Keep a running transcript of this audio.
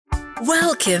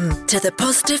Welcome to the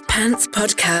Positive Pants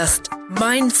Podcast.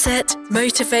 Mindset,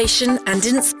 motivation and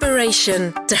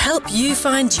inspiration to help you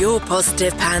find your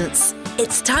positive pants.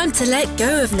 It's time to let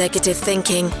go of negative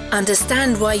thinking,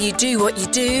 understand why you do what you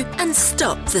do and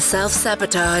stop the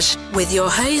self-sabotage with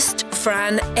your host,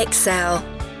 Fran Excel.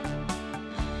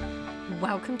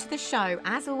 Welcome to the show.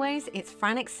 As always, it's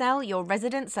Fran Excel, your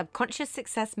resident subconscious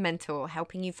success mentor,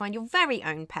 helping you find your very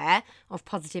own pair of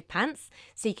positive pants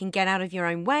so you can get out of your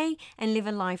own way and live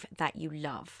a life that you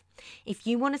love. If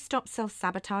you want to stop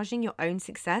self-sabotaging your own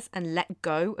success and let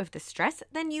go of the stress,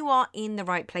 then you are in the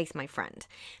right place, my friend.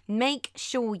 Make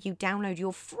sure you download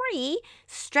your free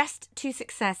Stressed to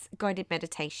Success guided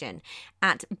meditation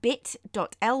at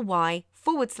bit.ly/stress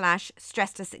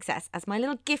to success as my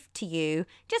little gift to you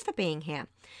just for being here.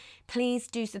 Please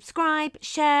do subscribe,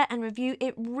 share and review.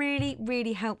 It really,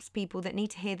 really helps people that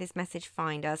need to hear this message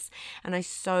find us, and I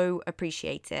so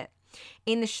appreciate it.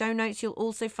 In the show notes, you'll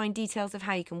also find details of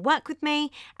how you can work with me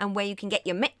and where you can get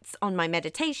your mitts on my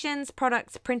meditations,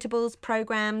 products, printables,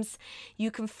 programs.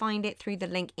 You can find it through the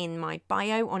link in my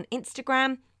bio on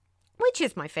Instagram, which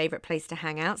is my favorite place to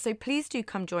hang out. So please do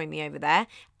come join me over there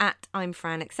at I'm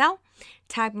Fran Excel.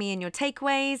 Tag me in your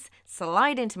takeaways,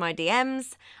 slide into my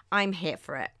DMs. I'm here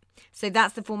for it. So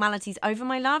that's the formalities over,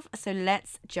 my love. So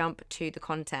let's jump to the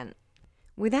content.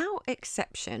 Without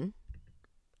exception,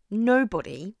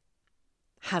 nobody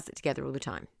has it together all the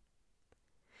time.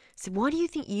 So why do you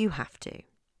think you have to?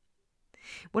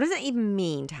 What does it even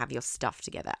mean to have your stuff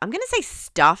together? I'm going to say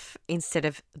stuff instead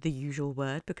of the usual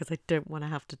word because I don't want to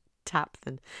have to tap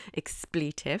the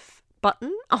expletive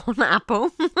button on Apple.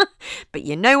 But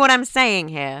you know what I'm saying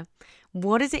here.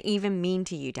 What does it even mean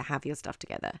to you to have your stuff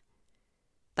together?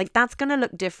 Like, that's going to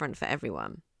look different for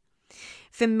everyone.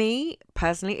 For me,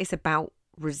 personally, it's about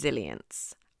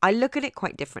resilience. I look at it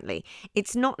quite differently.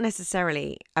 It's not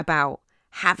necessarily about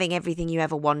having everything you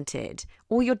ever wanted,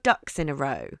 all your ducks in a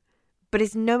row, but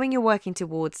it's knowing you're working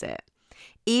towards it,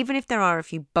 even if there are a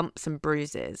few bumps and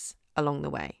bruises along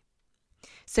the way.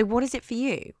 So what is it for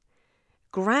you?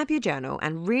 Grab your journal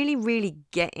and really, really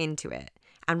get into it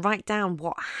and write down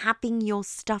what having your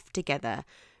stuff together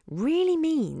really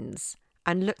means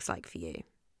and looks like for you.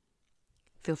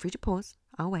 Feel free to pause.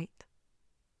 I'll wait.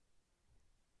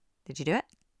 Did you do it?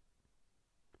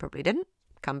 Probably didn't.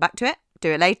 Come back to it.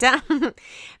 Do it later.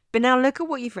 But now look at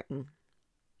what you've written.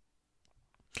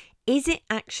 Is it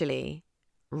actually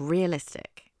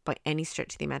realistic by any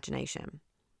stretch of the imagination?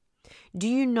 Do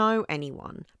you know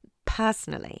anyone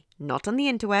personally, not on the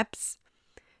interwebs,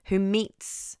 who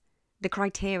meets the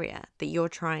criteria that you're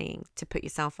trying to put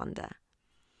yourself under?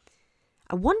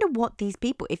 I wonder what these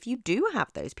people, if you do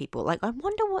have those people, I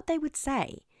wonder what they would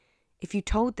say if you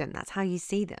told them that's how you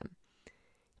see them.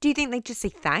 Do you think they'd just say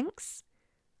thanks?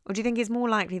 Or do you think it's more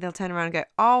likely they'll turn around and go,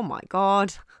 oh my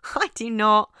God, I do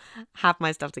not have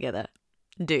my stuff together.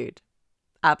 Dude,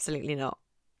 absolutely not.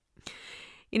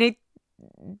 You know,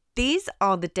 these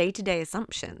are the day-to-day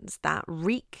assumptions that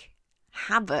wreak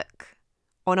havoc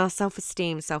on our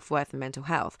self-esteem, self-worth and mental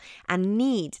health and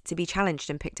need to be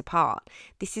challenged and picked apart.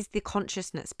 This is the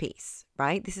consciousness piece,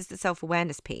 right? This is the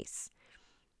self-awareness piece.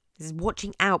 This is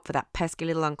watching out for that pesky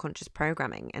little unconscious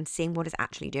programming and seeing what it's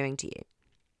actually doing to you.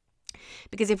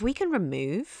 Because if we can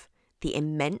remove the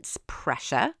immense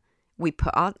pressure we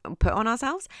put on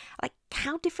ourselves,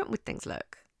 how different would things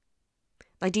look?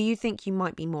 Do you think you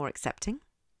might be more accepting?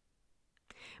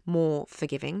 More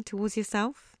forgiving towards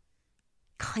yourself?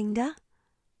 Kinda?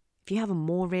 If you have a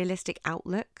more realistic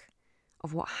outlook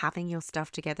of what having your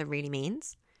stuff together really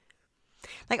means?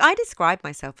 I describe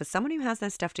myself as someone who has their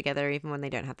stuff together even when they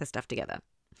don't have their stuff together.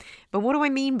 But what do I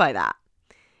mean by that?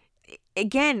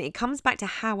 Again, it comes back to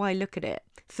how I look at it.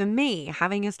 For me,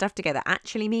 having your stuff together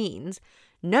actually means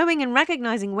knowing and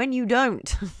recognizing when you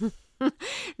don't.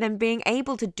 Then being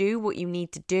able to do what you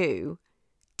need to do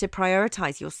to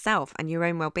prioritize yourself and your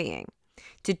own well-being.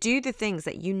 To do the things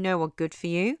that you know are good for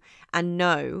you and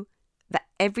know that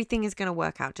everything is going to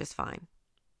work out just fine.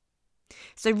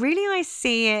 So really, I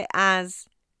see it as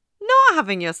not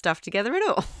having your stuff together at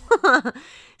all.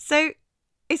 So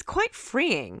it's quite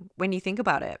freeing when you think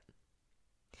about it.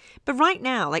 But right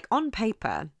now, on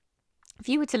paper, if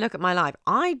you were to look at my life,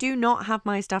 I do not have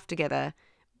my stuff together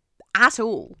at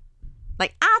all.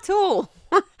 At all.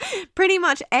 Pretty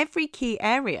much every key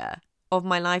area of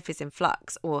my life is in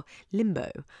flux or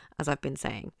limbo, as I've been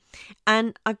saying.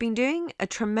 And I've been doing a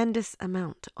tremendous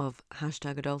amount of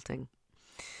 #adulting.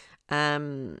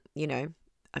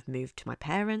 I've moved to my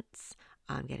parents.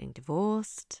 I'm getting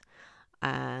divorced.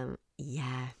 There's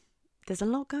a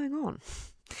lot going on.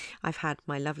 I've had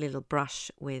my lovely little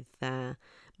brush with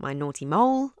my naughty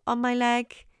mole on my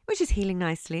leg, which is healing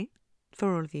nicely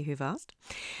for all of you who've asked.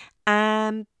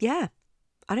 Yeah,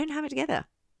 I don't have it together.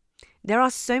 There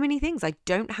are so many things I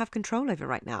don't have control over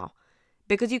right now,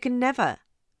 because you can never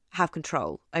have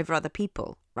control over other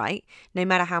people, right? No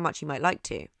matter how much you might like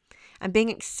to. And being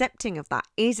accepting of that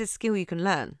is a skill you can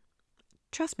learn.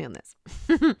 Trust me on this.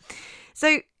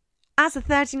 So, as a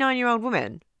 39-year-old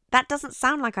woman, that doesn't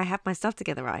sound like I have my stuff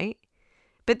together, right?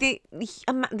 But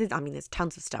there's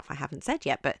tons of stuff I haven't said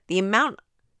yet, but the amount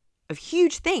of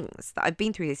huge things that I've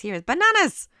been through this year is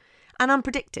bananas and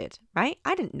unpredicted, right?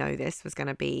 I didn't know this was going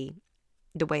to be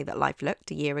the way that life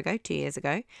looked a year ago, 2 years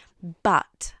ago.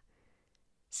 But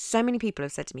so many people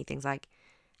have said to me things like,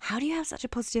 how do you have such a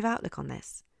positive outlook on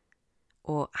this?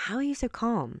 Or how are you so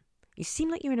calm? You seem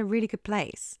like you're in a really good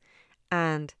place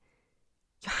and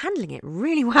you're handling it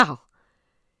really well.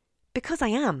 Because I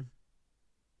am.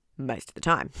 Most of the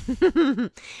time.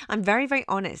 I'm very, very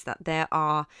honest that there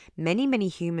are many, many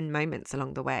human moments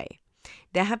along the way.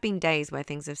 There have been days where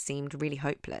things have seemed really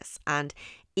hopeless. And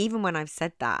even when I've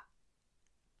said that,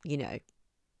 I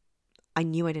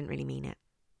knew I didn't really mean it.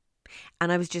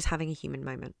 And I was just having a human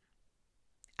moment.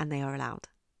 And they are allowed.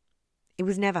 It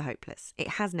was never hopeless. It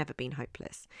has never been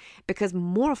hopeless. Because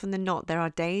more often than not, there are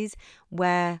days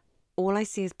where all I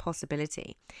see is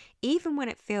possibility. Even when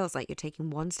it feels like you're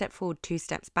taking 1 step forward, 2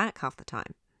 steps back half the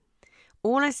time.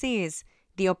 All I see is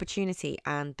the opportunity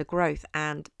and the growth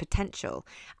and potential.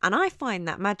 And I find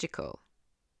that magical.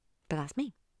 But that's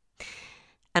me.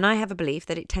 And I have a belief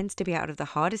that it tends to be out of the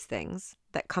hardest things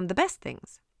that come the best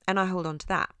things. And I hold on to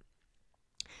that.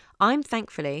 I'm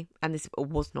thankfully, and this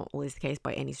was not always the case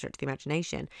by any stretch of the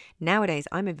imagination, nowadays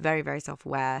I'm a very, very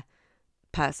self-aware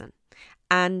person.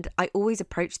 And I always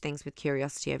approach things with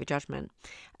curiosity over judgment.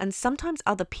 And sometimes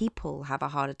other people have a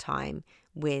harder time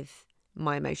with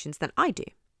my emotions than I do,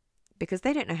 because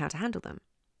they don't know how to handle them.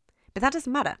 But that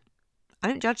doesn't matter. I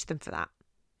don't judge them for that.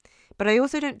 But I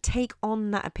also don't take on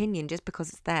that opinion just because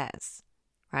it's theirs,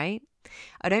 right?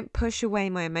 I don't push away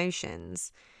my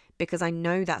emotions because I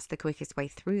know that's the quickest way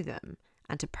through them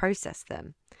and to process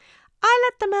them. I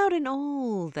let them out in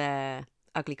all their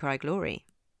ugly cry glory,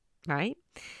 right?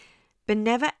 But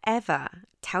never ever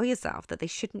tell yourself that they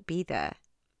shouldn't be there,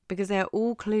 because they are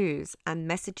all clues and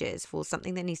messages for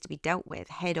something that needs to be dealt with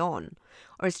head on,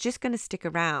 or it's just going to stick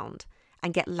around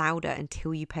and get louder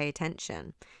until you pay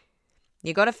attention.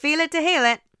 You got to feel it to heal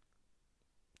it.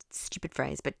 Stupid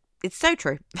phrase, but it's so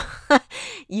true.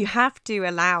 You have to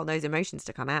allow those emotions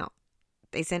to come out.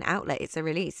 It's an outlet. It's a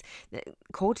release.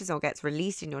 Cortisol gets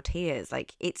released in your tears.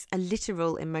 Like, it's a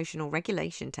literal emotional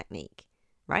regulation technique,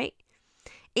 right?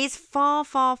 It's far,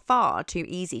 far, far too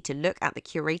easy to look at the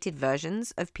curated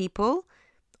versions of people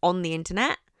on the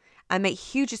internet and make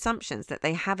huge assumptions that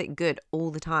they have it good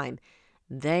all the time.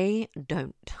 They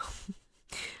don't.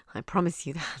 I promise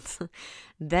you that.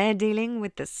 They're dealing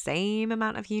with the same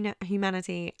amount of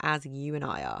humanity as you and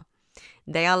I are.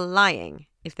 They are lying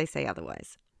if they say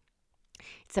otherwise.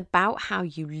 It's about how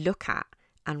you look at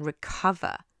and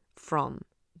recover from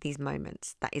these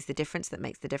moments. That is the difference that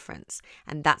makes the difference.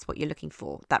 And that's what you're looking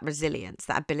for. That resilience,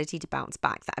 that ability to bounce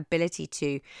back, that ability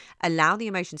to allow the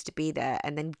emotions to be there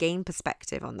and then gain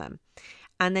perspective on them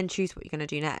and then choose what you're going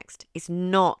to do next. It's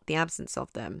not the absence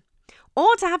of them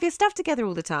or to have your stuff together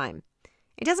all the time.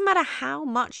 It doesn't matter how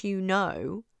much you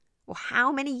know or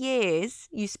how many years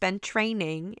you spend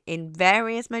training in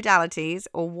various modalities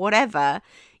or whatever,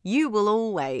 you will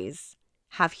always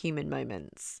have human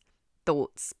moments,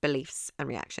 thoughts, beliefs, and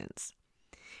reactions.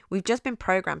 We've just been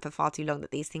programmed for far too long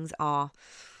that these things are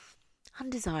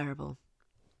undesirable.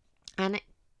 And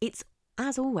it's,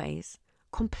 as always,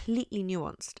 completely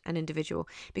nuanced and individual,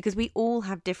 because we all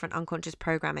have different unconscious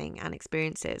programming and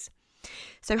experiences.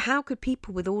 So how could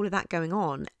people with all of that going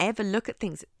on ever look at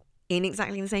things in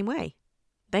exactly the same way?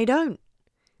 They don't.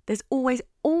 There's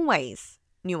always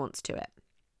nuance to it.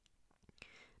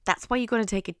 That's why you've got to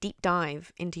take a deep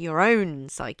dive into your own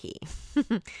psyche.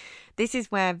 This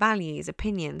is where values,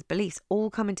 opinions, beliefs all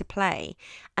come into play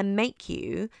and make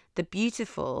you the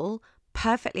beautiful,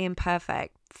 perfectly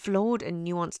imperfect, flawed and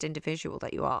nuanced individual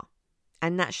that you are.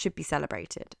 And that should be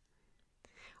celebrated.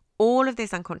 All of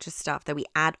this unconscious stuff that we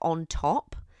add on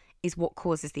top is what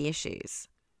causes the issues.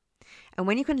 And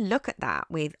when you can look at that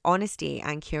with honesty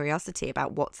and curiosity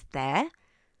about what's there,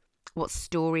 what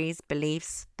stories,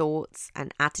 beliefs, thoughts,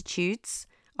 and attitudes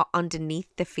are underneath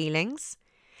the feelings,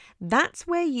 that's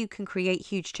where you can create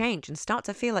huge change and start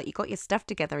to feel like you got your stuff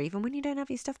together even when you don't have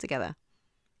your stuff together.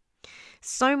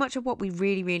 So much of what we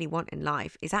really, really want in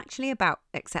life is actually about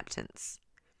acceptance.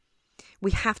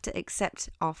 We have to accept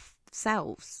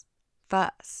ourselves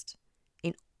first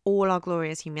in all our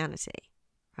glorious humanity,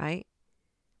 right?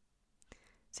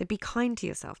 So be kind to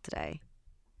yourself today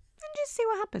and just see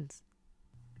what happens.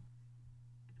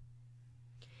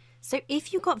 So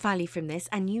if you got value from this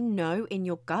and you know in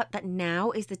your gut that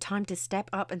now is the time to step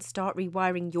up and start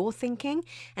rewiring your thinking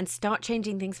and start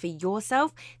changing things for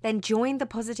yourself, then join the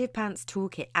Positive Pants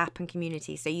Toolkit app and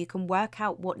community so you can work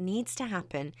out what needs to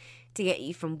happen to get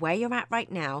you from where you're at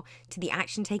right now to the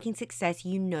action-taking success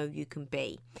you know you can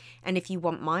be. And if you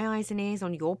want my eyes and ears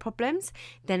on your problems,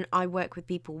 then I work with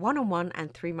people one-on-one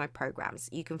and through my programs.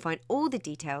 You can find all the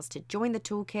details to join the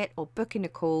toolkit or book in a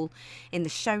call in the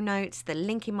show notes, the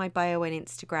link in my bio on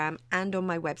Instagram, and on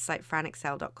my website,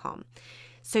 franexcel.com.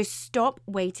 So stop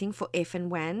waiting for if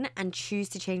and when and choose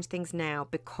to change things now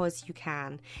because you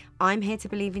can. I'm here to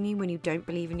believe in you when you don't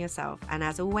believe in yourself. And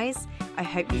as always, I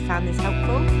hope you found this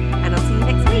helpful and I'll see you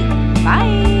next week.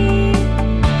 Bye.